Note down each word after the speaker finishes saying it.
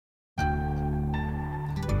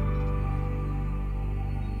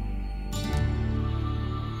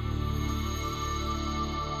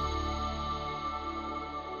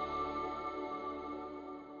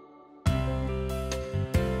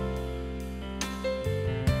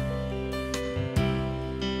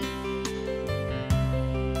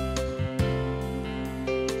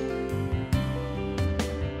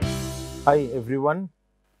Hi everyone,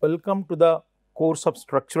 welcome to the course of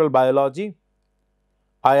structural biology.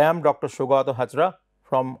 I am Dr. Shogata Hajra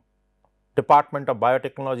from Department of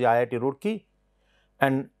Biotechnology, IIT Roorkee,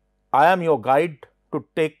 and I am your guide to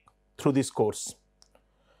take through this course.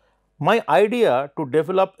 My idea to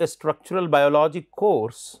develop a structural biology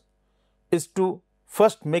course is to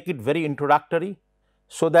first make it very introductory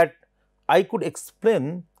so that I could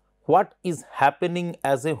explain what is happening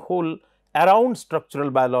as a whole around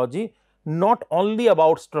structural biology, not only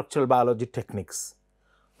about structural biology techniques.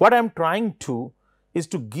 What I am trying to is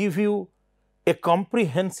to give you a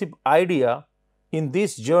comprehensive idea in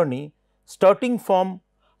this journey, starting from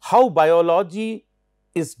how biology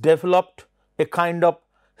is developed, a kind of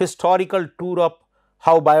historical tour of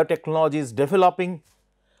how biotechnology is developing,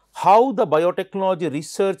 how the biotechnology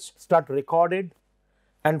research start recorded,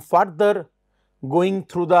 and further going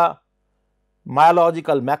through the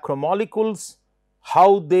biological macromolecules,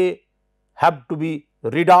 how they have to be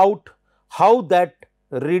read out, how that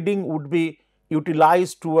reading would be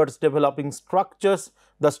utilized towards developing structures,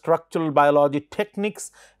 the structural biology techniques,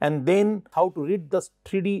 and then how to read the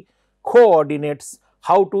 3D coordinates,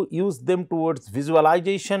 how to use them towards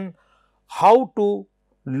visualization, how to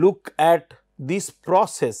look at this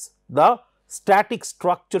process, the static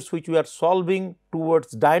structures which we are solving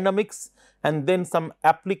towards dynamics, and then some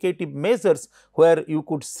applicative measures where you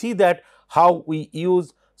could see that how we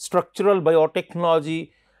use structural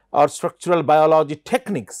biotechnology or structural biology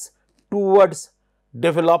techniques towards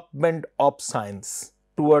development of science,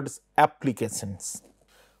 towards applications.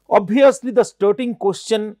 Obviously, the starting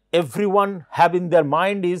question everyone have in their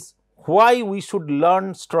mind is why we should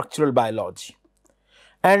learn structural biology.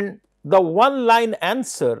 And the one line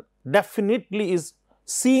answer definitely is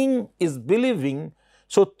seeing is believing.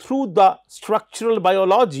 So, through the structural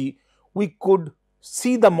biology, we could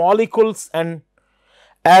see the molecules, and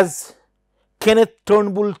as Kenneth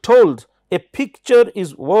Turnbull told, a picture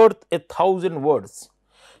is worth 1,000 words.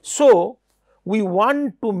 So, we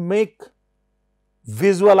want to make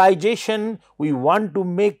visualization, we want to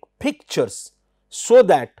make pictures so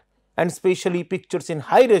that, and especially pictures in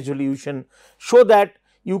high resolution, so that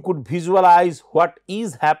you could visualize what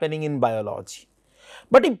is happening in biology.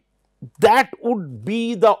 But if that would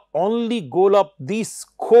be the only goal of this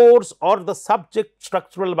course or the subject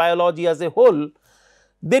structural biology as a whole,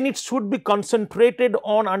 then it should be concentrated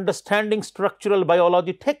on understanding structural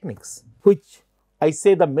biology techniques, which I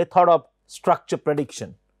say the method of structure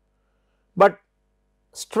prediction. But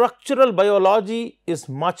structural biology is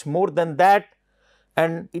much more than that,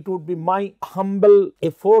 and it would be my humble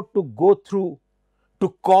effort to go through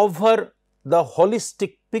to cover the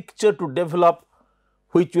holistic picture to develop,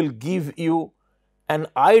 which will give you an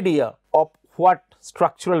idea of what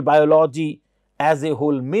structural biology as a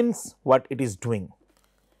whole means, what it is doing.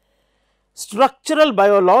 Structural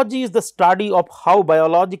biology is the study of how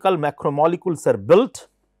biological macromolecules are built.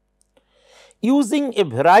 Using a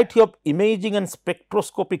variety of imaging and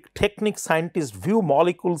spectroscopic techniques, scientists view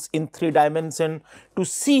molecules in 3 dimensions to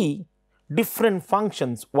see different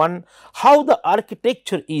functions. One, how the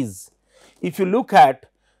architecture is. If you look at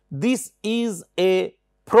this is a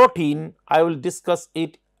protein, I will discuss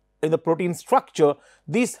it in the protein structure.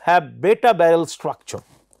 These have beta barrel structure.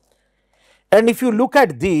 And if you look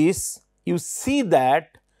at this, you see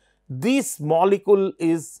that this molecule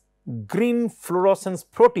is green fluorescence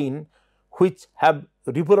protein, which have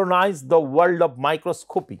revolutionized the world of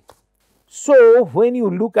microscopy. So, when you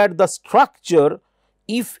look at the structure,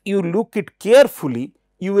 if you look it carefully,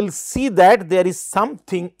 you will see that there is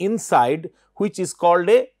something inside which is called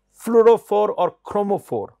a fluorophore or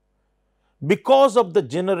chromophore. Because of the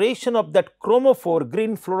generation of that chromophore,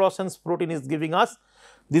 green fluorescence protein is giving us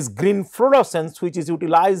this green fluorescence, which is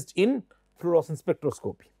utilized in fluorescence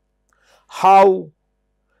spectroscopy. How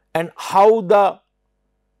the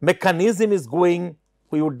mechanism is going,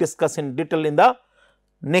 we would discuss in detail in the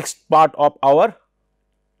next part of our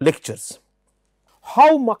lectures.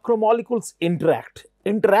 How macromolecules interact.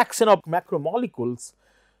 Interaction of macromolecules,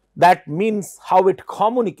 that means how it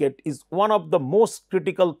communicate, is one of the most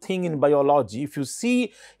critical thing in biology. If you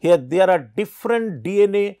see here, there are different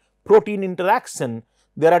DNA protein interaction,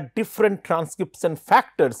 there are different transcription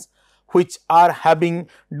factors which are having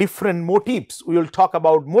different motifs. We will talk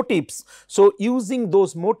about motifs. So, using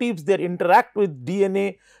those motifs, they interact with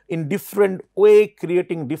DNA in different way,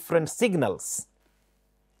 creating different signals.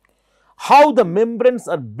 How the membranes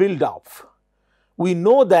are built up. We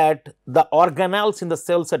know that the organelles in the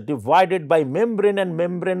cells are divided by membrane, and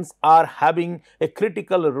membranes are having a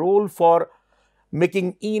critical role for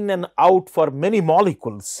making in and out for many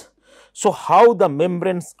molecules. So, how the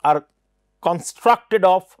membranes are constructed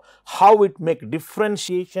of, how it make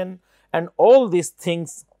differentiation, and all these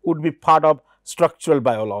things would be part of structural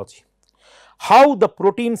biology. How the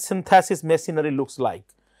protein synthesis machinery looks like.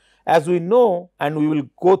 As we know, and we will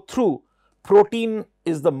go through, protein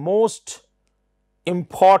is the most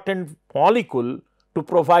important molecule to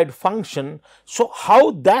provide function. So,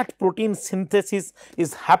 how that protein synthesis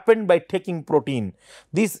is happened by taking protein.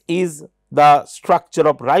 This is the structure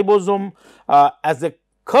of ribosome as a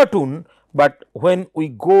cartoon, but when we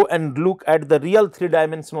go and look at the real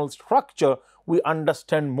three-dimensional structure, we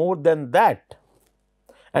understand more than that,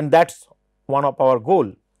 and that is one of our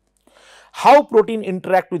goal. How protein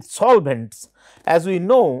interact with solvents. As we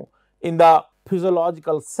know, in the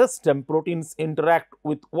physiological system, proteins interact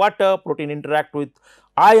with water, protein interact with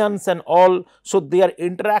ions and all. So, their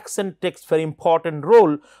interaction takes very important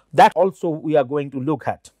role, that also we are going to look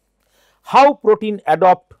at. How protein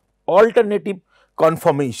adopt alternative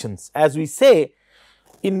conformations. As we say,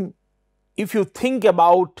 if you think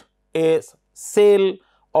about a cell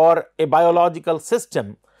or a biological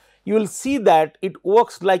system, you will see that it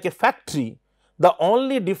works like a factory. The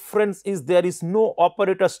only difference is there is no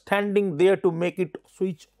operator standing there to make it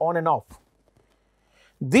switch on and off.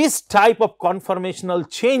 This type of conformational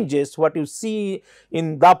changes, what you see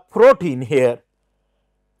in the protein here,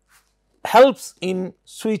 helps in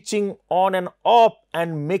switching on and off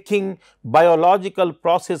and making biological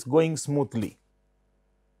process going smoothly.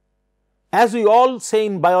 As we all say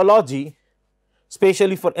in biology,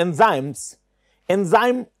 especially for enzymes,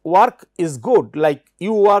 enzyme work is good, like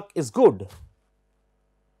you work is good.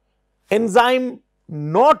 Enzyme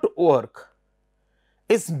not work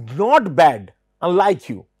is not bad, unlike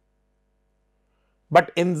you,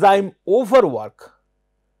 but enzyme overwork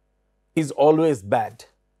is always bad.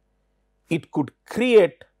 It could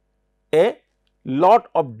create a lot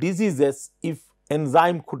of diseases if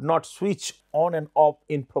enzyme could not switch on and off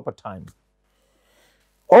in proper time.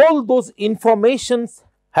 All those informations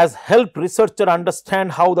has helped researcher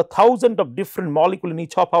understand how the thousands of different molecules in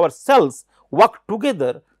each of our cells work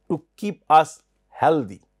together to keep us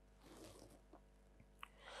healthy.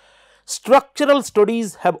 Structural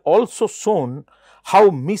studies have also shown how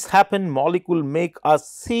misshapen molecules make us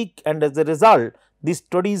sick, and as a result, these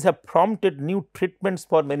studies have prompted new treatments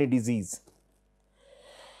for many diseases.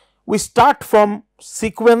 We start from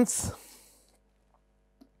sequence,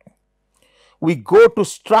 we go to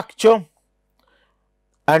structure,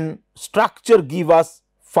 and structure give us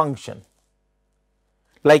function.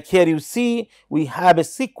 Like here you see, we have a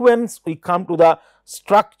sequence, we come to the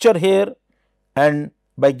structure here, and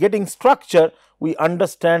by getting structure, we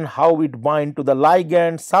understand how it bind to the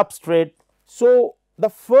ligand, substrate. So, the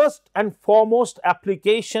first and foremost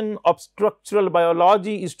application of structural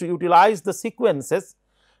biology is to utilize the sequences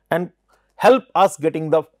and help us getting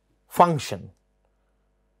the function.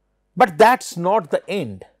 But that is not the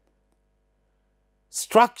end.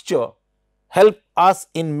 Structure help us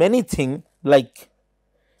in many things like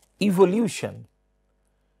evolution.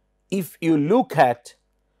 If you look at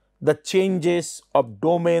the changes of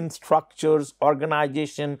domain structures,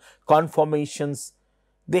 organization, conformations,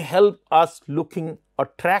 they help us looking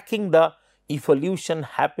or tracking the evolution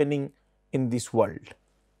happening in this world.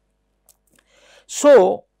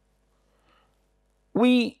 So,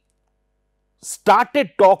 we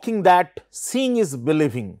started talking that seeing is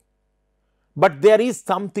believing, but there is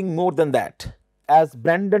something more than that. As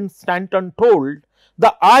Brandon Stanton told,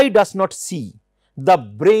 the eye does not see, the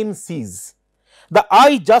brain sees. The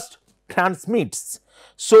eye just transmits.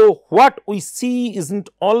 So, what we see isn't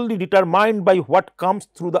only determined by what comes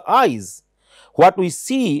through the eyes. What we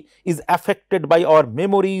see is affected by our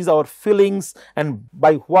memories, our feelings, and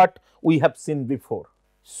by what we have seen before.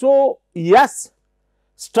 So, yes,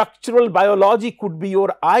 structural biology could be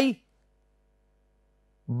your eye,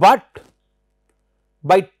 but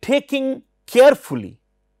by taking carefully,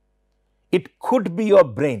 it could be your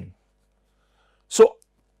brain. So,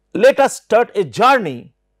 let us start a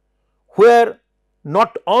journey where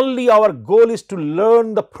not only our goal is to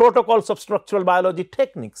learn the protocols of structural biology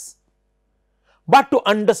techniques, but to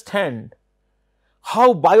understand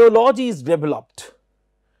how biology is developed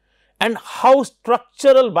and how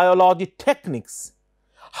structural biology techniques,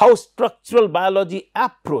 how structural biology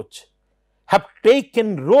approach have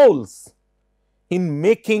taken roles in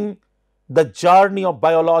making the journey of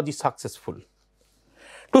biology successful.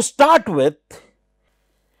 To start with,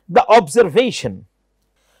 the observation.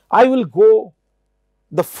 I will go,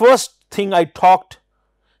 the first thing I talked,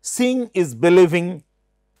 seeing is believing,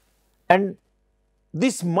 and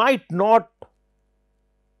this might not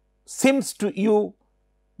seems to you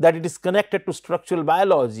that it is connected to structural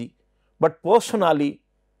biology, but personally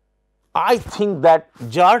I think that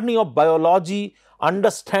journey of biology,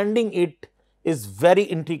 understanding it is very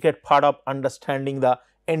intricate part of understanding the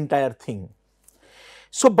entire thing.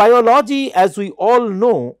 So, biology, as we all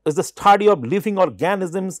know, is the study of living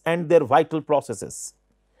organisms and their vital processes.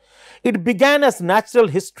 It began as natural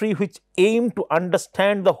history, which aimed to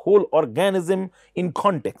understand the whole organism in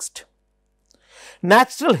context.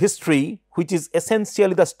 Natural history, which is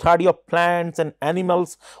essentially the study of plants and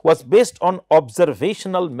animals, was based on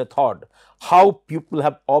observational method, how people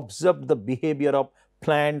have observed the behavior of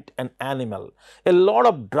plant and animal. A lot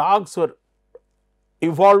of drugs were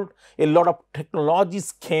evolved, a lot of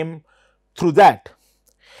technologies came through that.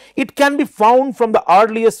 It can be found from the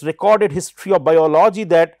earliest recorded history of biology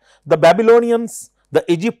that the Babylonians, the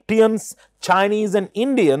Egyptians, Chinese and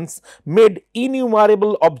Indians made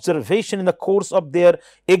innumerable observations in the course of their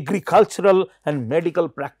agricultural and medical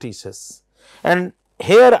practices. And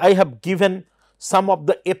here I have given some of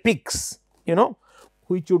the epics,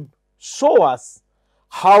 which would show us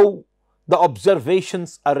how the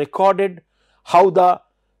observations are recorded, how the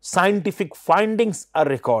scientific findings are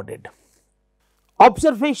recorded.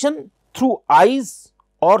 Observation through eyes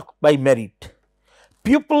or by merit.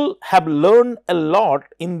 People have learned a lot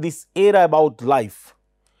in this era about life,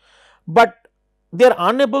 but they are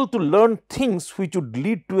unable to learn things which would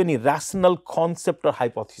lead to any rational concept or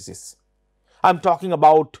hypothesis. I am talking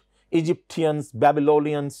about Egyptians,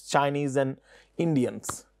 Babylonians, Chinese and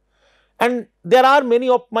Indians. And there are many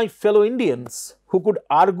of my fellow Indians who could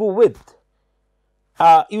argue with,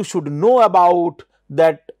 you should know about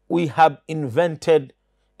that we have invented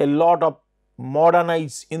a lot of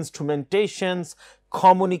modernized instrumentations,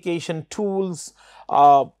 communication tools,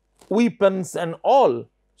 weapons and all.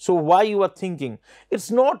 So, why you are thinking? It is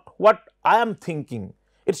not what I am thinking,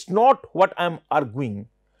 it is not what I am arguing.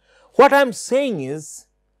 What I am saying is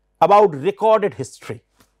about recorded history.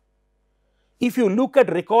 If you look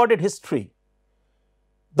at recorded history,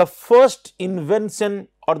 the first invention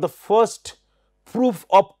or the first proof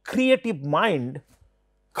of creative mind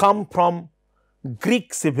come from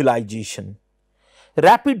Greek civilization.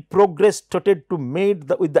 Rapid progress started to made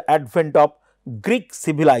with the advent of Greek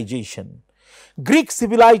civilization. Greek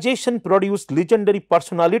civilization produced legendary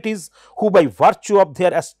personalities who, by virtue of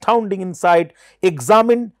their astounding insight,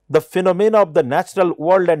 examined the phenomena of the natural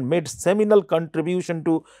world and made seminal contribution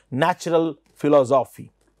to natural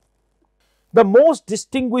philosophy. The most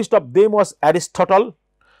distinguished of them was Aristotle,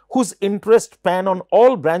 whose interest span on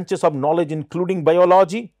all branches of knowledge including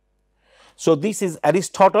biology. So, this is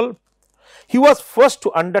Aristotle. He was first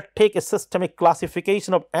to undertake a systematic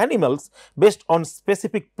classification of animals based on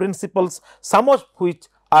specific principles, some of which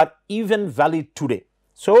are even valid today.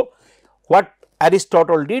 So, what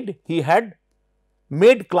Aristotle did, he had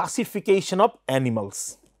made classification of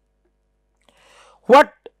animals.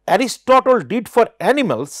 What Aristotle did for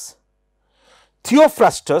animals,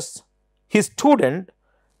 Theophrastus, his student,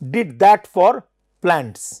 did that for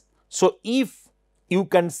plants. So, if you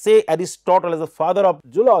can say Aristotle is the father of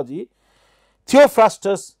zoology,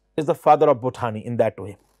 Theophrastus is the father of botany in that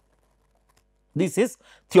way. This is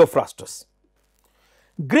Theophrastus.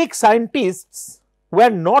 Greek scientists were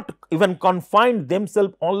not even confined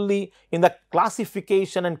themselves only in the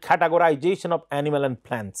classification and categorization of animal and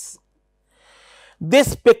plants. They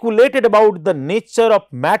speculated about the nature of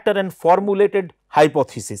matter and formulated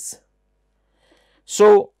hypotheses.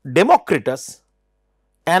 So, Democritus,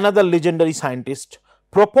 another legendary scientist,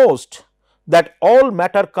 proposed that all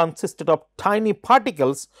matter consisted of tiny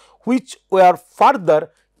particles which were further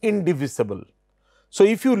indivisible. So,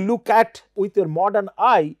 if you look at with your modern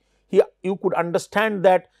eye, you could understand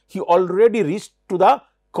that he already reached to the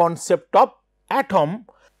concept of atom,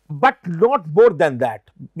 but not more than that,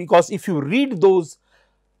 because if you read those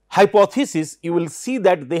hypotheses, you will see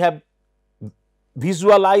that they have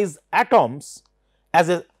visualized atoms as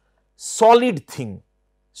a solid thing.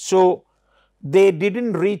 So, they did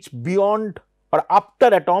not reach beyond or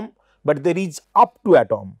after atom, but they reached up to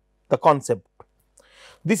atom, the concept.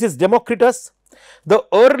 This is Democritus. The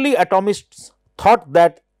early atomists thought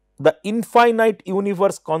that the infinite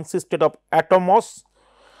universe consisted of atoms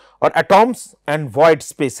and void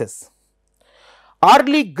spaces.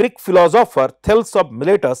 Early Greek philosopher Thales of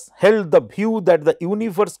Miletus held the view that the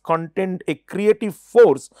universe contained a creative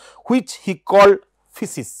force which he called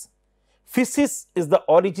physis. Physis is the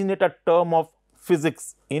originator term of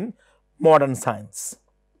physics in modern science.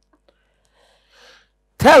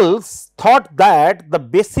 Thales thought that the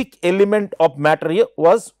basic element of matter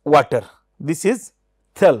was water. This is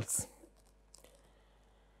Thales.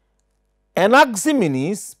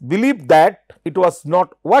 Anaximenes believed that it was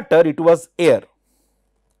not water, it was air.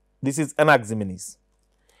 This is Anaximenes.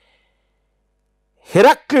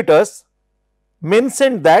 Heraclitus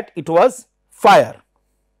mentioned that it was fire.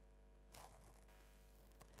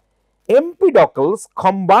 Empedocles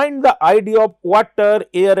combined the idea of water,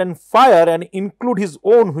 air and fire and include his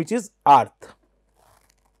own, which is earth.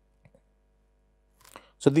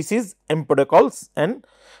 So, this is Empedocles and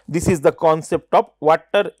this is the concept of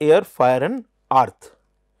water, air, fire and earth.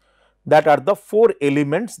 That are the four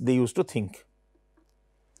elements they used to think.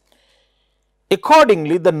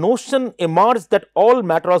 Accordingly, the notion emerged that all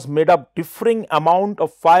matter was made up differing amount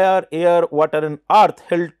of fire, air, water and earth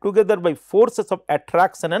held together by forces of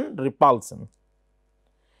attraction and repulsion.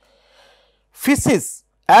 Physis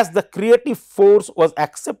as the creative force was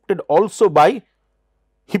accepted also by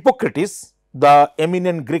Hippocrates, the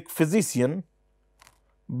eminent Greek physician,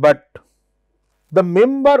 but the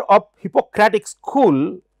member of Hippocratic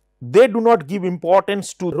school, they do not give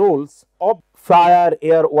importance to roles of fire,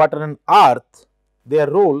 air, water and earth, their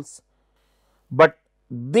roles, but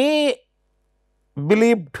they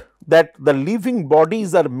believed that the living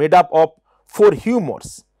bodies are made up of four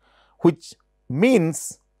humors, which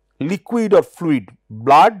means liquid or fluid,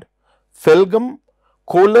 blood, phlegm,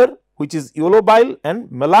 choler, which is yellow bile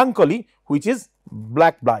and melancholy, which is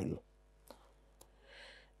black bile.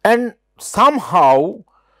 And somehow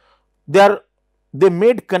they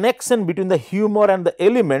made connection between the humor and the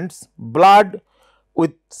elements. Blood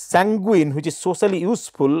with sanguine, which is socially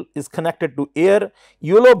useful, is connected to air.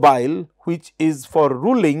 Yellow bile, which is for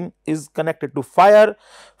ruling, is connected to fire.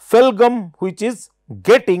 Phlegm, which is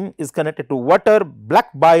getting, is connected to water. Black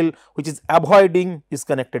bile, which is avoiding, is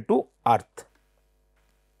connected to earth.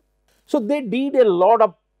 So, they did a lot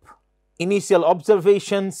of initial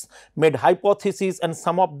observations, made hypotheses, and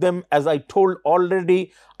some of them, as I told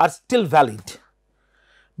already, are still valid.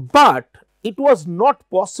 But it was not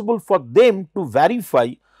possible for them to verify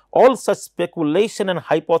all such speculation and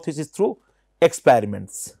hypotheses through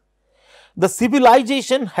experiments. The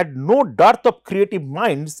civilization had no dearth of creative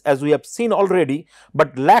minds, as we have seen already,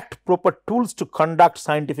 but lacked proper tools to conduct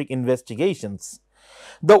scientific investigations.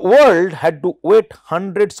 The world had to wait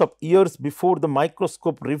hundreds of years before the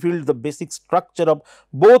microscope revealed the basic structure of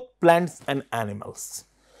both plants and animals.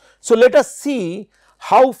 So, let us see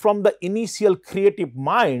how from the initial creative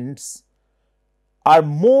minds are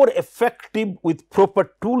more effective with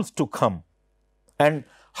proper tools to come and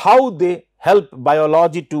how they help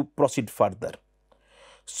biology to proceed further.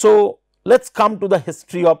 So, let us come to the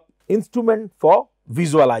history of instrument for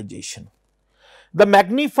visualization. The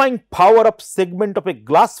magnifying power of segment of a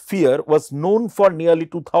glass sphere was known for nearly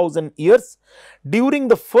 2000 years. During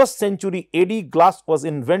the 1st century AD, glass was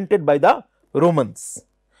invented by the Romans.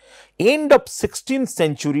 End of 16th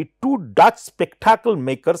century, two Dutch spectacle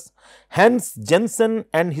makers, Hans Janssen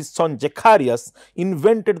and his son Zacharias,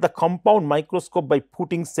 invented the compound microscope by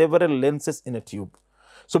putting several lenses in a tube.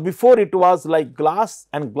 So, before it was like glass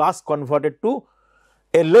and glass converted to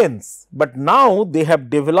a lens, but now they have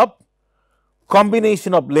developed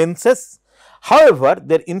combination of lenses. However,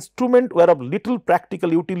 their instrument were of little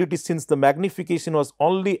practical utility since the magnification was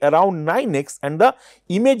only around 9x and the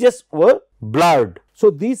images were blurred. So,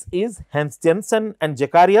 this is Hans Janssen and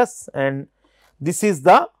Zacharias, and this is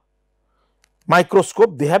the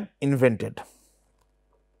microscope they have invented.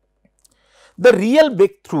 The real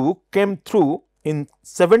breakthrough came through in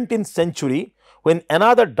 17th century when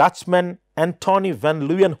another Dutchman, Antony van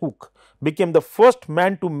Leeuwenhoek, became the first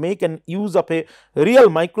man to make an use of a real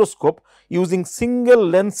microscope using single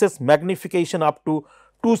lenses magnification up to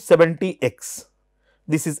 270x.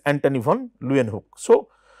 This is Antony van Leeuwenhoek. So,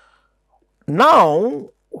 now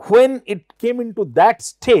when it came into that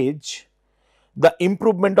stage, the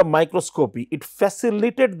improvement of microscopy, it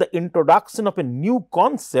facilitated the introduction of a new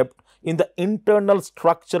concept in the internal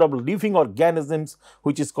structure of living organisms,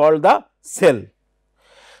 which is called the cell.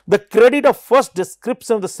 The credit of first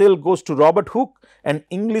description of the cell goes to Robert Hooke, an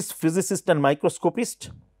English physicist and microscopist.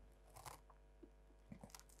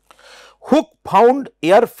 Hooke found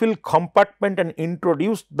air-filled compartment and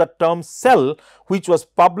introduced the term cell, which was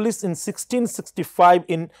published in 1665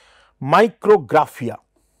 in Micrographia.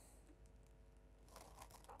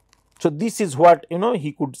 So, this is what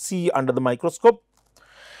he could see under the microscope.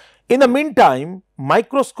 In the meantime,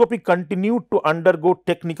 microscopy continued to undergo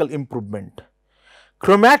technical improvement.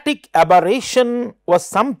 Chromatic aberration was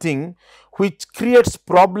something which creates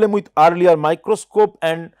problem with earlier microscope,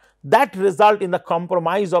 and that result in the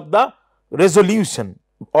compromise of the resolution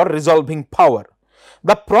or resolving power.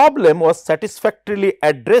 The problem was satisfactorily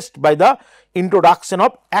addressed by the introduction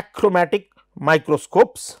of achromatic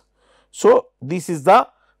microscopes. So, this is the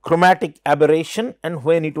chromatic aberration, and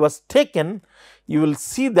when it was taken, you will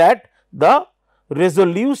see that the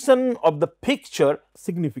resolution of the picture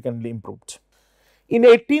significantly improved. In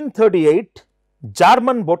 1838,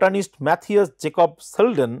 German botanist Matthias Jacob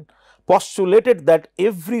Selden postulated that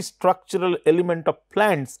every structural element of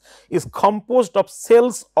plants is composed of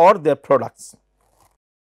cells or their products.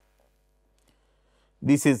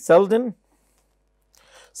 This is Selden.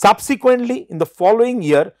 Subsequently, in the following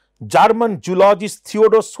year, German zoologist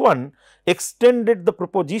Theodor Schwann extended the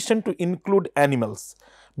proposition to include animals.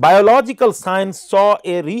 Biological science saw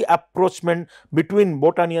a reapproachment between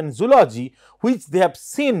botany and zoology, which they have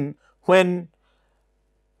seen when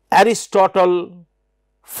Aristotle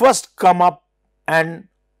first come up, and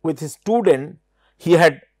with his student he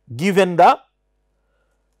had given the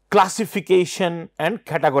classification and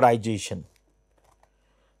categorization.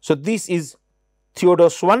 So, this is Theodor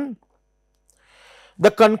Schwann. The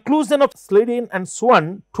conclusion of Selden and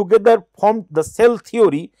Schwann together formed the cell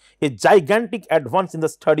theory, a gigantic advance in the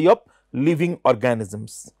study of living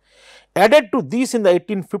organisms. Added to this in the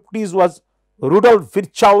 1850s was Rudolf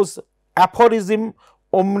Virchow's aphorism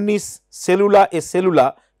omnis cellula a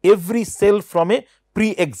cellula, every cell from a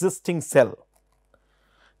pre-existing cell.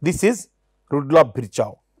 This is Rudolf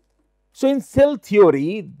Virchow. So, in cell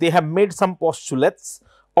theory they have made some postulates.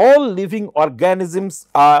 All living organisms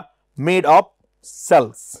are made of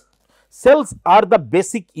cells. Cells are the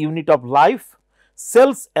basic unit of life.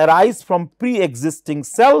 Cells arise from pre-existing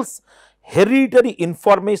cells. Hereditary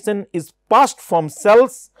information is passed from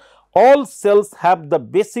cells. All cells have the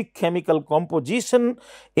basic chemical composition.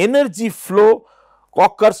 Energy flow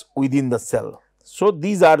occurs within the cell. So,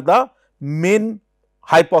 these are the main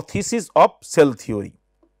hypotheses of cell theory.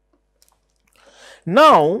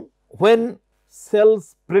 Now, when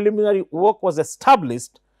cell's preliminary work was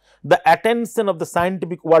established, the attention of the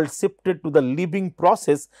scientific world shifted to the living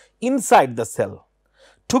process inside the cell.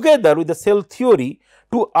 Together with the cell theory,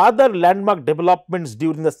 two other landmark developments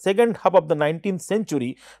during the second half of the 19th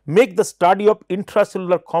century make the study of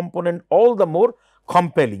intracellular component all the more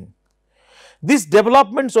compelling. These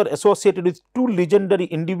developments were associated with two legendary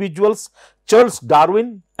individuals, Charles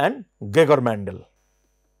Darwin and Gregor Mendel.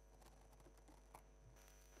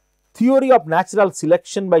 Theory of natural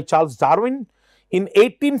selection by Charles Darwin. In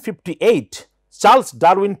 1858, Charles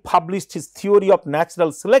Darwin published his theory of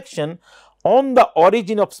natural selection on the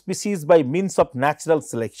origin of species by means of natural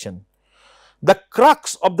selection. The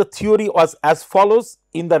crux of the theory was as follows: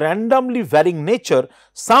 in the randomly varying nature,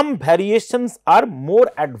 some variations are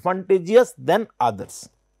more advantageous than others.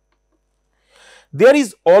 There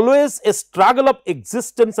is always a struggle of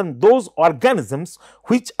existence, and those organisms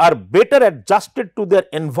which are better adjusted to their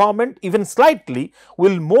environment even slightly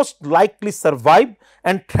will most likely survive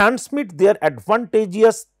and transmit their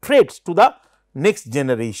advantageous traits to the next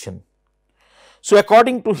generation. So,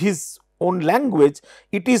 according to his own language,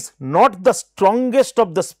 it is not the strongest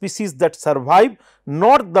of the species that survive,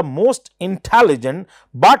 nor the most intelligent,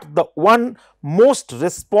 but the one most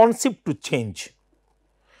responsive to change.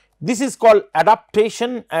 This is called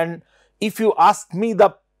adaptation, and if you ask me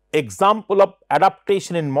the example of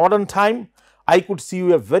adaptation in modern time, I could see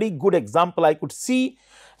you a very good example. I could see,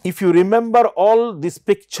 if you remember all this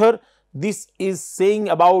picture, this is saying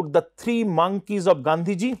about the three monkeys of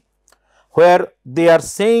Gandhiji, where they are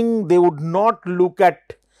saying they would not look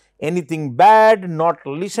at anything bad, not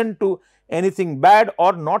listen to anything bad,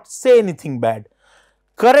 or not say anything bad.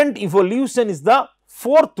 Current evolution is the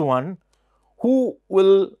fourth one, who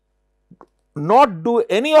will not do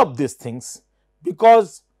any of these things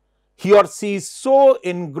because he or she is so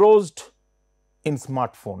engrossed in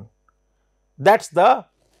smartphone. That is the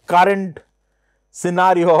current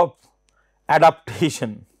scenario of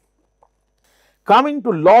adaptation. Coming to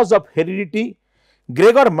laws of heredity,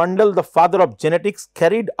 Gregor Mendel, the father of genetics,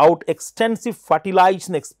 carried out extensive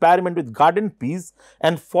fertilization experiment with garden peas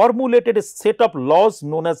and formulated a set of laws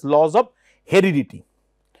known as laws of heredity.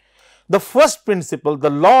 The first principle, the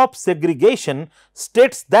law of segregation,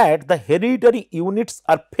 states that the hereditary units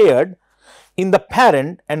are paired in the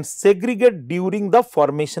parent and segregate during the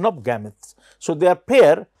formation of gametes. So, they are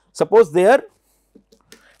pair, suppose they are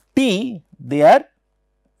T, they are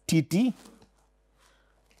TT,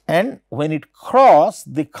 and when it cross,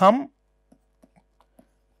 they come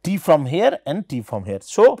T from here and T from here.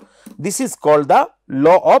 So, this is called the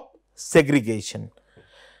law of segregation.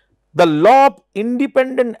 The law of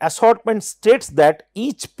independent assortment states that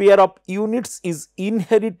each pair of units is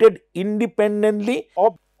inherited independently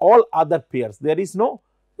of all other pairs. There is no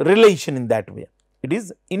relation in that way, it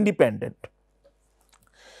is independent.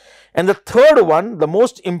 And the third one, the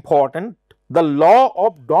most important, the law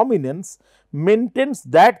of dominance maintains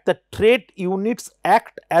that the trait units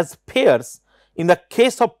act as pairs in the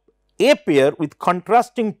case of A pair with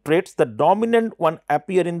contrasting traits, the dominant one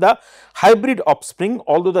appear in the hybrid offspring,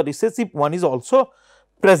 although the recessive one is also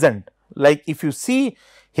present. Like if you see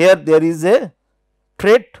here, there is a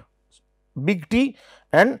trait big T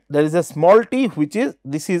and there is a small t, which is,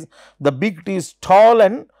 this is the big T is tall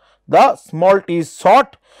and the small t is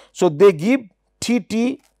short. So, they give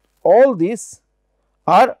TT, all these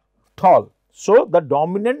are tall. So, the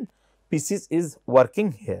dominant species is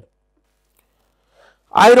working here.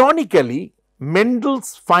 Ironically,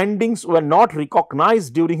 Mendel's findings were not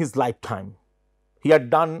recognized during his lifetime. He had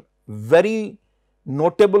done very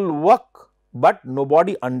notable work, but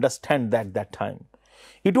nobody understood that at that time.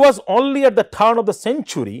 It was only at the turn of the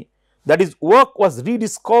century that his work was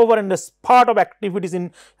rediscovered, and as part of activities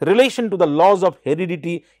in relation to the laws of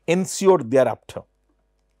heredity ensued thereafter.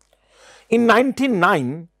 In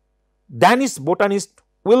 1909, Danish botanist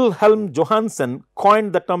Wilhelm Johansen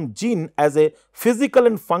coined the term gene as a physical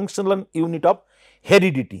and functional unit of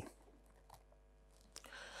heredity.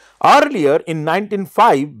 Earlier in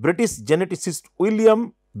 1905, British geneticist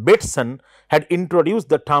William Bateson had introduced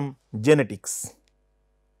the term genetics.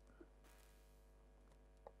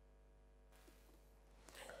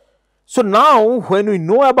 So, now when we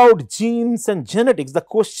know about genes and genetics, the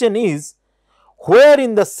question is, where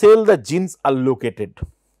in the cell the genes are located?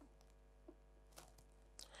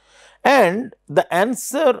 And the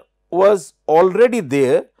answer was already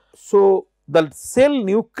there. So, the cell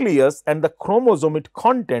nucleus and the chromosome it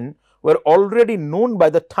contained were already known by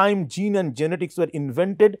the time gene and genetics were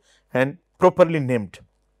invented and properly named.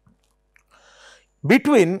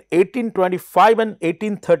 Between 1825 and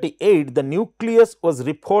 1838, the nucleus was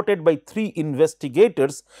reported by 3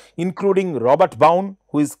 investigators, including Robert Baun,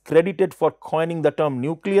 who is credited for coining the term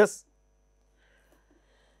nucleus.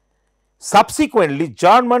 Subsequently,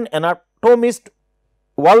 German anatomist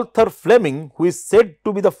Walther Fleming, who is said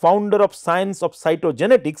to be the founder of science of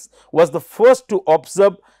cytogenetics, was the first to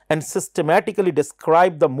observe and systematically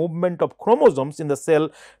describe the movement of chromosomes in the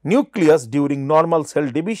cell nucleus during normal cell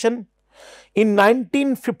division. In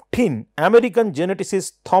 1915, American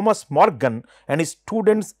geneticist Thomas Morgan and his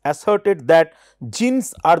students asserted that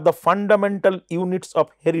genes are the fundamental units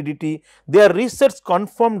of heredity. Their research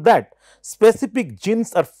confirmed that specific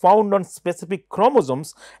genes are found on specific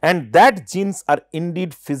chromosomes and that genes are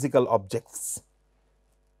indeed physical objects.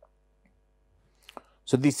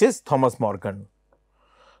 So, this is Thomas Morgan.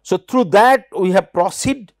 So, through that we have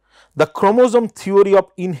proceeded, the chromosome theory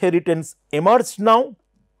of inheritance emerged now.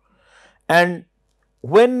 And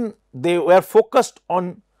when they were focused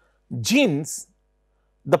on genes,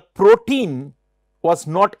 the protein was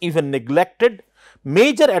not even neglected.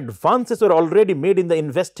 Major advances were already made in the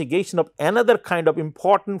investigation of another kind of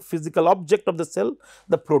important physical object of the cell,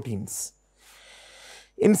 the proteins.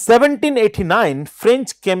 In 1789,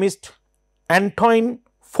 French chemist Antoine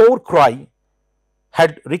Fourcroy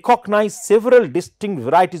had recognized several distinct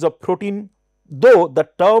varieties of protein, though the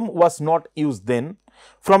term was not used then,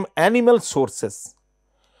 from animal sources.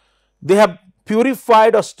 They have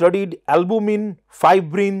purified or studied albumin,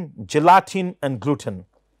 fibrin, gelatin and gluten.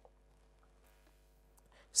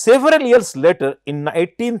 Several years later, in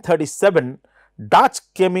 1837, Dutch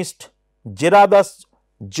chemist Gerardus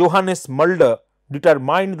Johannes Mulder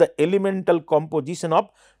determined the elemental composition of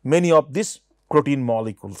many of these protein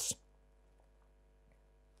molecules.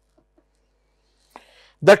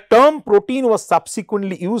 The term protein was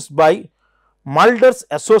subsequently used by Mulder's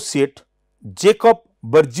associate Jacob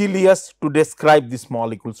Berzelius to describe this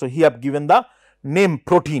molecule. So, he have given the name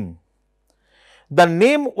protein. The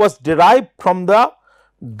name was derived from the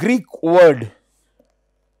Greek word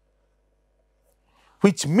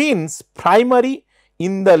which means primary,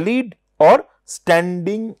 in the lead or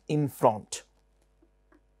standing in front.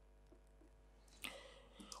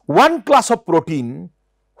 One class of protein,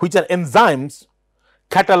 which are enzymes,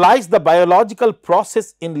 catalyze the biological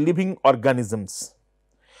process in living organisms.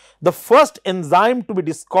 The first enzyme to be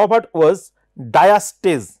discovered was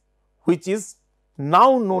diastase, which is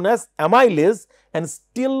now known as amylase and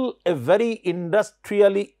still a very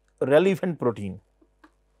industrially relevant protein.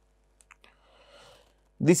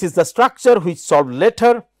 This is the structure which solved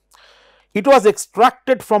later. It was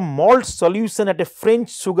extracted from malt solution at a French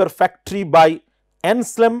sugar factory by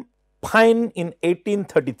Anselm Pine in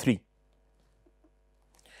 1833.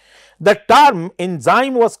 The term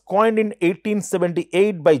enzyme was coined in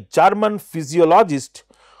 1878 by German physiologist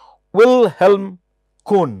Wilhelm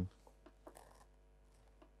Kuhn.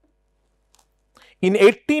 In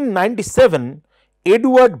 1897,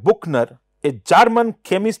 Eduard Buchner, a German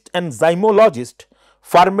chemist and zymologist,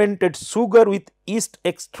 fermented sugar with yeast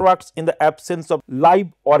extracts in the absence of live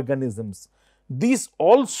organisms. This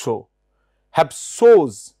also have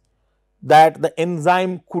shows that the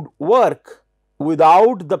enzyme could work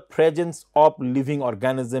without the presence of living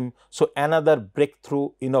organism. So, another breakthrough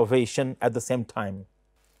innovation at the same time.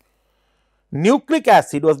 Nucleic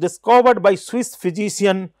acid was discovered by Swiss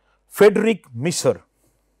physician Friedrich Mischer.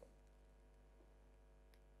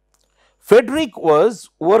 Friedrich was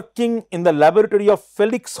working in the laboratory of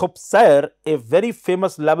Felix Hofstadter, a very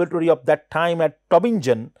famous laboratory of that time at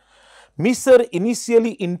Tübingen. Mischer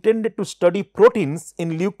initially intended to study proteins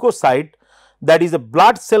in leukocyte, that is a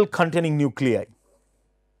blood cell containing nuclei.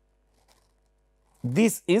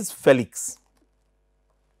 This is Felix.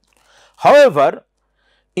 However,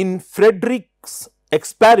 in Friedrich's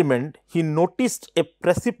experiment, he noticed a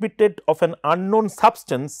precipitate of an unknown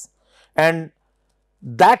substance, and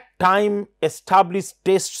that time established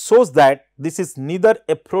test shows that this is neither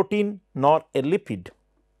a protein nor a lipid.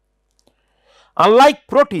 Unlike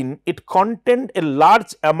protein, it contained a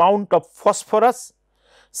large amount of phosphorus.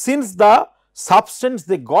 Since the substance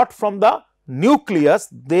they got from the nucleus,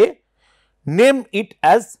 they name it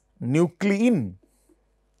as nuclein.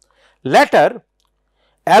 Later,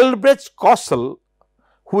 Albrecht Kossel,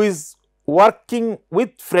 who is working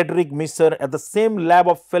with Friedrich Mischer at the same lab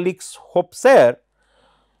of Felix Hofstadter,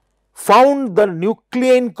 found the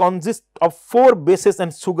nuclein consists of 4 bases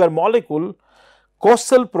and sugar molecule.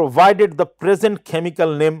 Kossel provided the present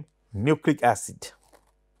chemical name nucleic acid.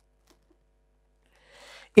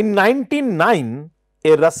 In 1909,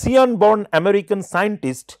 a Russian-born American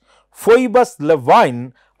scientist, Phoebus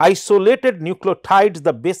Levine, isolated nucleotides,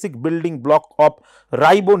 the basic building block of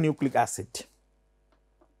ribonucleic acid.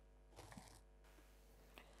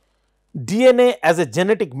 DNA as a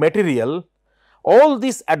genetic material, all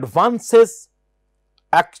these advances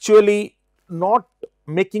actually not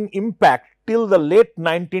making impact till the late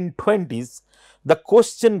 1920s. The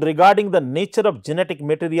question regarding the nature of genetic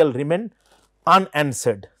material remained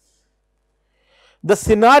unanswered. The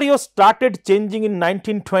scenario started changing in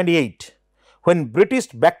 1928 when British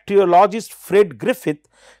bacteriologist Fred Griffith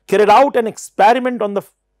carried out an experiment on the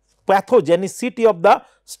pathogenicity of the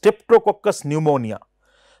Streptococcus pneumonia.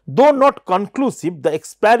 Though not conclusive, the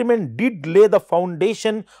experiment did lay the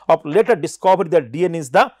foundation of later discovery that DNA is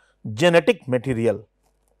the genetic material.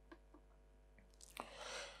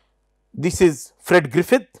 This is Fred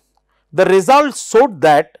Griffith. The results showed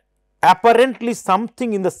that apparently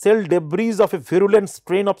something in the cell debris of a virulent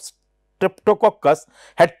strain of Streptococcus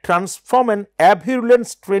had transformed an avirulent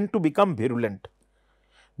strain to become virulent.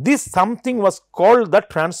 This something was called the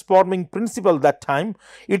transforming principle. That time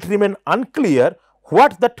it remained unclear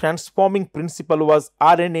what the transforming principle was: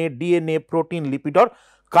 RNA, DNA, protein, lipid or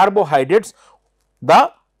carbohydrates,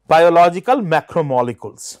 the biological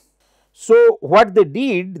macromolecules. So, what they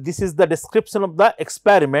did, this is the description of the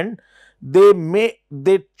experiment.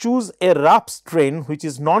 They choose a rough strain which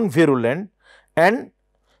is non-virulent and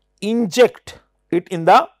inject it in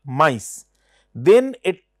the mice. Then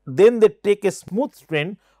they take a smooth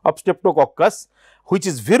strain of Streptococcus which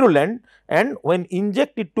is virulent, and when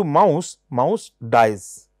inject it to mouse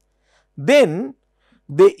dies. Then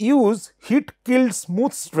they use heat killed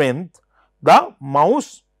smooth strain. The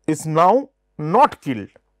mouse is now not killed,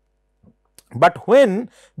 but when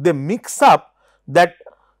they mix up that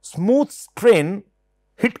smooth strain,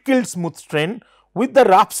 heat killed smooth strain with the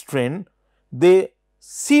rough strain, they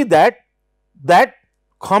see that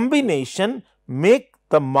combination make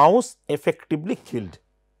the mouse effectively killed.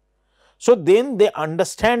 So, then they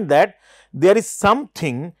understand that there is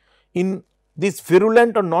something in this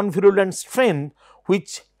virulent or non-virulent strain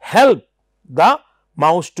which help the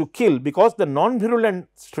mouse to kill, because the non-virulent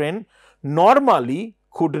strain normally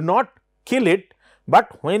could not kill it,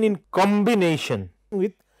 but when in combination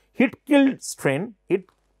with heat killed strain, it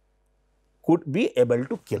could be able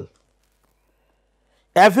to kill.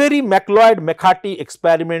 Avery McLeod McCarthy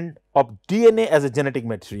experiment of DNA as a genetic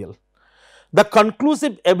material. The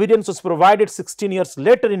conclusive evidence was provided 16 years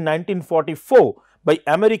later in 1944 by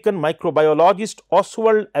American microbiologist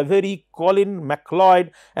Oswald Avery, Colin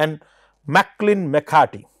McLeod and Maclean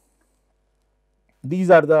McCarthy.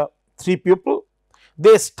 These are the 3 people. They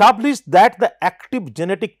established that the active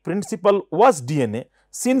genetic principle was DNA,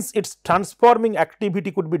 since its transforming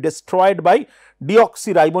activity could be destroyed by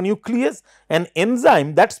deoxyribonuclease, an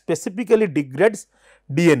enzyme that specifically degrades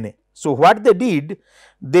DNA. So, what they did,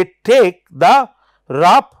 they take the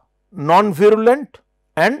rough non-virulent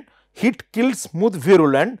and heat killed smooth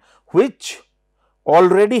virulent, which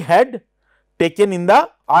already had taken in the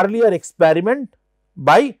earlier experiment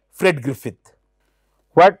by Fred Griffith.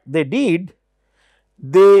 What they did,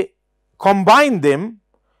 they combine them,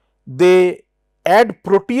 they add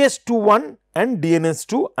protease to one and DNase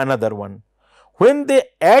to another one. When they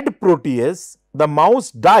add protease, the mouse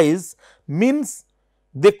dies means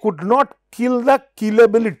they could not kill the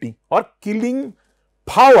killability or killing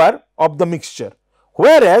power of the mixture.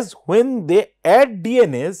 Whereas, when they add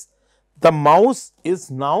DNAs, the mouse is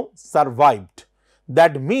now survived.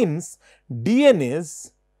 That means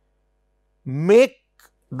DNAs make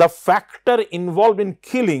the factor involved in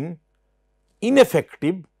killing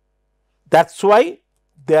ineffective. That is why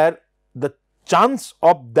there the chance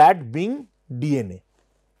of that being DNA.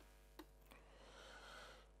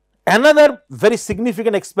 Another very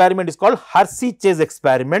significant experiment is called Hershey-Chase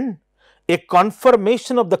experiment, a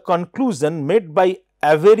confirmation of the conclusion made by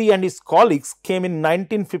Avery and his colleagues came in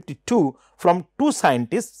 1952 from two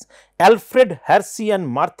scientists, Alfred Hershey and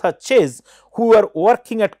Martha Chase, who were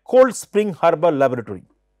working at Cold Spring Harbor Laboratory.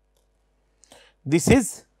 This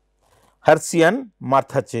is Hershey and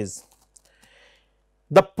Martha Chase.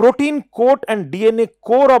 The protein coat and DNA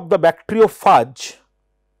core of the bacteriophage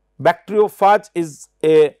is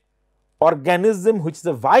a organism which is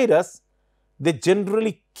a virus. They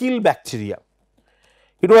generally kill bacteria.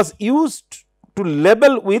 It was used to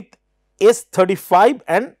label with S35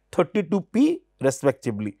 and 32P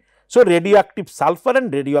respectively. So, radioactive sulfur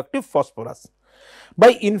and radioactive phosphorus.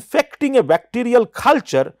 By infecting a bacterial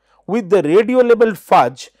culture with the radio-labeled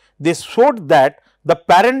phage, they showed that the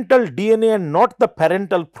parental DNA and not the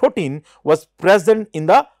parental protein was present in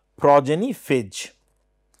the progeny phage.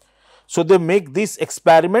 So, they make this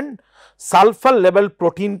experiment, sulfur labeled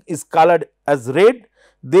protein is colored as red,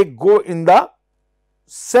 they go in the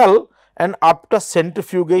cell and after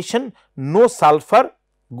centrifugation no sulfur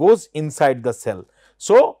goes inside the cell.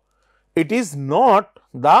 So, it is not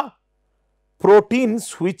the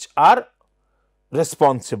proteins which are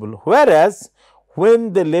responsible, whereas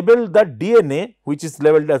when they label the DNA which is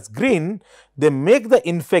labeled as green, they make the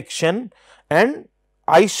infection and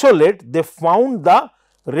isolate, they found the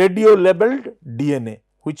radio labeled DNA,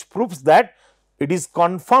 which proves that it is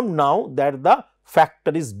confirmed now that the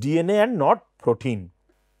factor is DNA and not protein.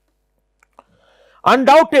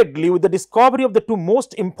 Undoubtedly, with the discovery of the two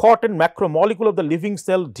most important macromolecule of the living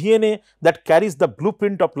cell, DNA that carries the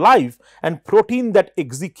blueprint of life and protein that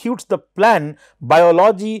executes the plan,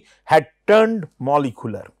 biology had turned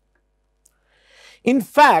molecular. In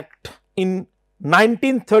fact, in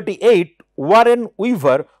 1938, Warren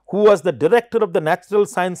Weaver, who was the director of the natural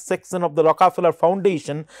science section of the Rockefeller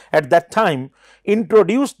Foundation at that time,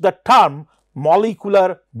 introduced the term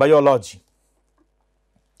molecular biology.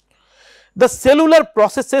 The cellular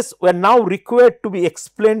processes were now required to be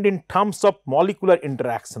explained in terms of molecular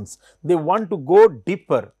interactions. They want to go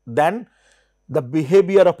deeper than the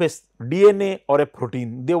behavior of a DNA or a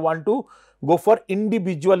protein. They want to go for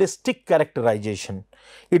individualistic characterization.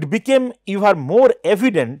 It became even more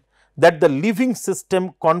evident that the living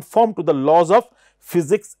system conformed to the laws of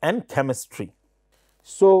physics and chemistry.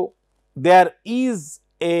 So, there is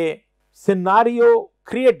a scenario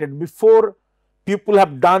created before people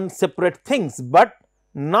have done separate things, but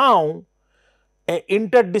now an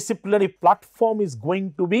interdisciplinary platform is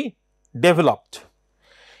going to be developed.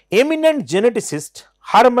 Eminent geneticist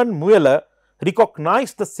Hermann Mueller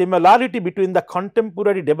recognized the similarity between the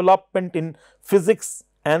contemporary development in physics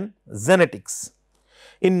and genetics.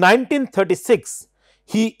 In 1936,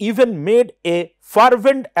 he even made a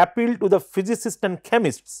fervent appeal to the physicists and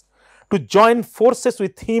chemists to join forces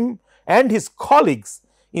with him and his colleagues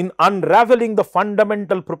in unraveling the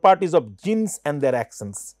fundamental properties of genes and their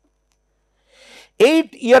actions.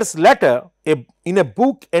 8 years later, in a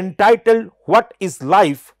book entitled What is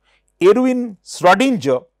Life, Erwin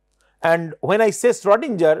Schrödinger, and when I say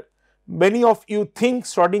Schrödinger, many of you think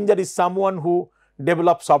Schrödinger is someone who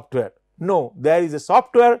develops software. No, there is a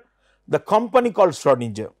software, the company called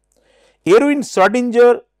Schrödinger. Erwin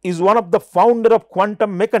Schrödinger is one of the founder of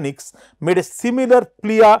quantum mechanics, made a similar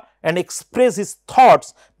plea and expressed his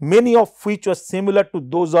thoughts, many of which were similar to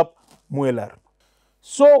those of Mueller.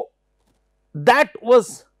 So, that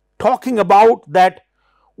was talking about that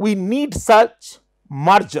we need such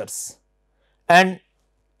mergers, and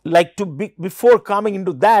like to before coming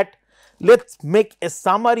into that, let us make a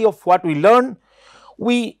summary of what we learned.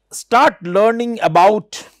 We start learning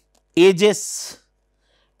about ages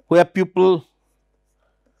where people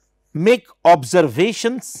make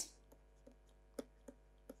observations,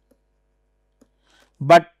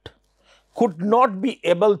 but could not be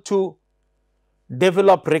able to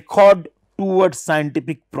develop record towards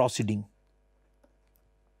scientific proceeding.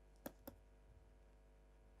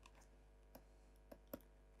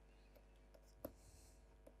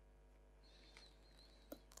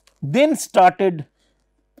 Then started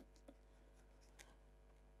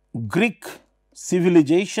Greek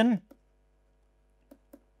civilization,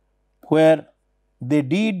 where they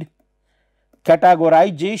did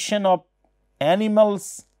categorization of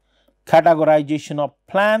animals, categorization of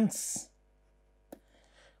plants,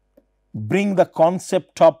 bring the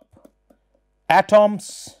concept of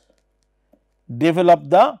atoms, develop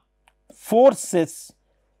the forces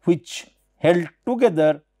which held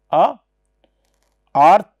together a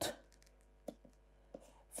earth,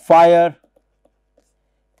 fire,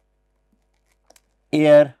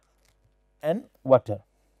 air and water.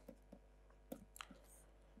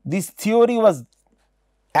 This theory was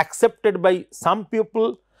accepted by some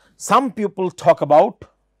people. Some people talk about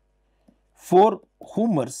 4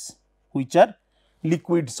 humors, which are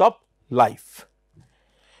liquids of life.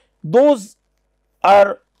 Those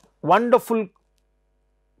are wonderful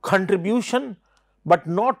contribution, but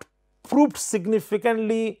not proved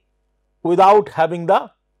significantly without having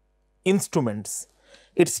the instruments.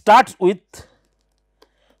 It starts with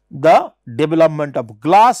the development of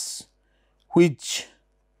glass, which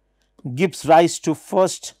gives rise to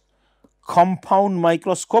first compound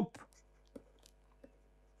microscope,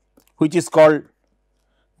 which is called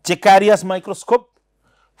Zacharias microscope,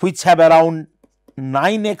 which have around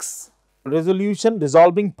 9x resolution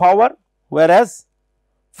resolving power, whereas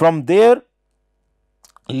from there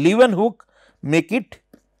Leeuwenhoek make it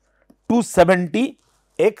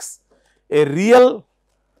 270x, a real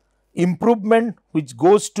improvement which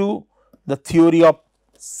goes to the theory of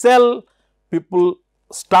cell. People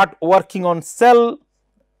start working on cell,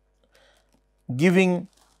 giving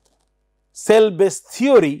cell based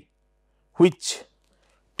theory which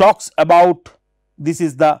talks about this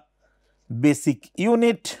is the basic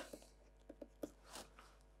unit.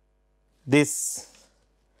 This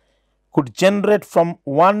could generate from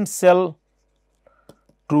one cell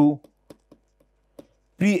to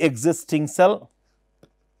pre-existing cell,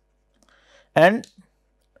 and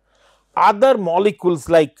other molecules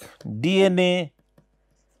like DNA,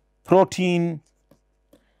 protein,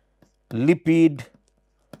 lipid,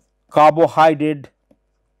 carbohydrate,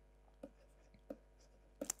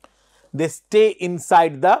 they stay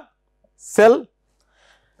inside the cell.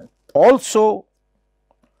 Also,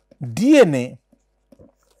 DNA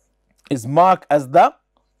is marked as the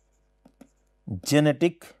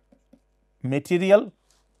genetic material.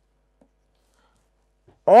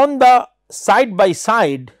 On the side by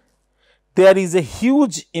side, there is a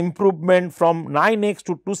huge improvement from 9x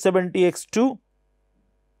to 270x to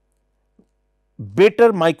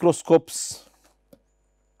better microscopes,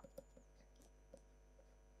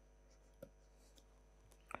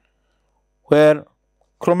 where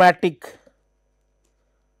chromatic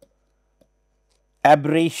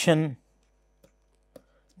aberration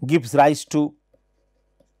gives rise to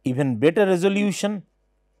even better resolution.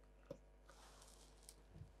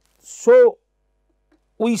 So,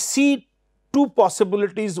 we see 2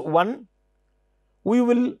 possibilities. One, we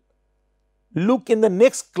will look in the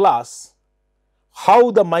next class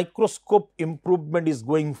how the microscope improvement is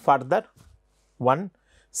going further. One.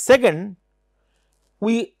 Second,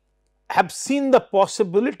 we have seen the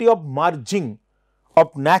possibility of merging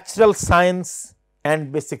of natural science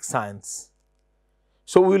and basic science.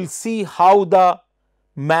 So, we will see how the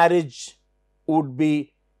marriage would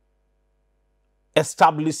be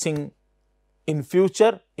establishing in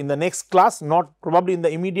future in the next class, not probably in the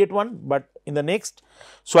immediate one, but in the next.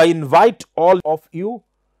 So, I invite all of you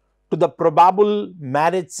to the probable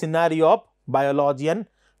marriage scenario of biology and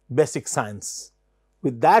basic science.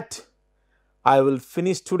 With that, I will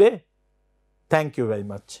finish today. Thank you very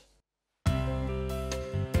much.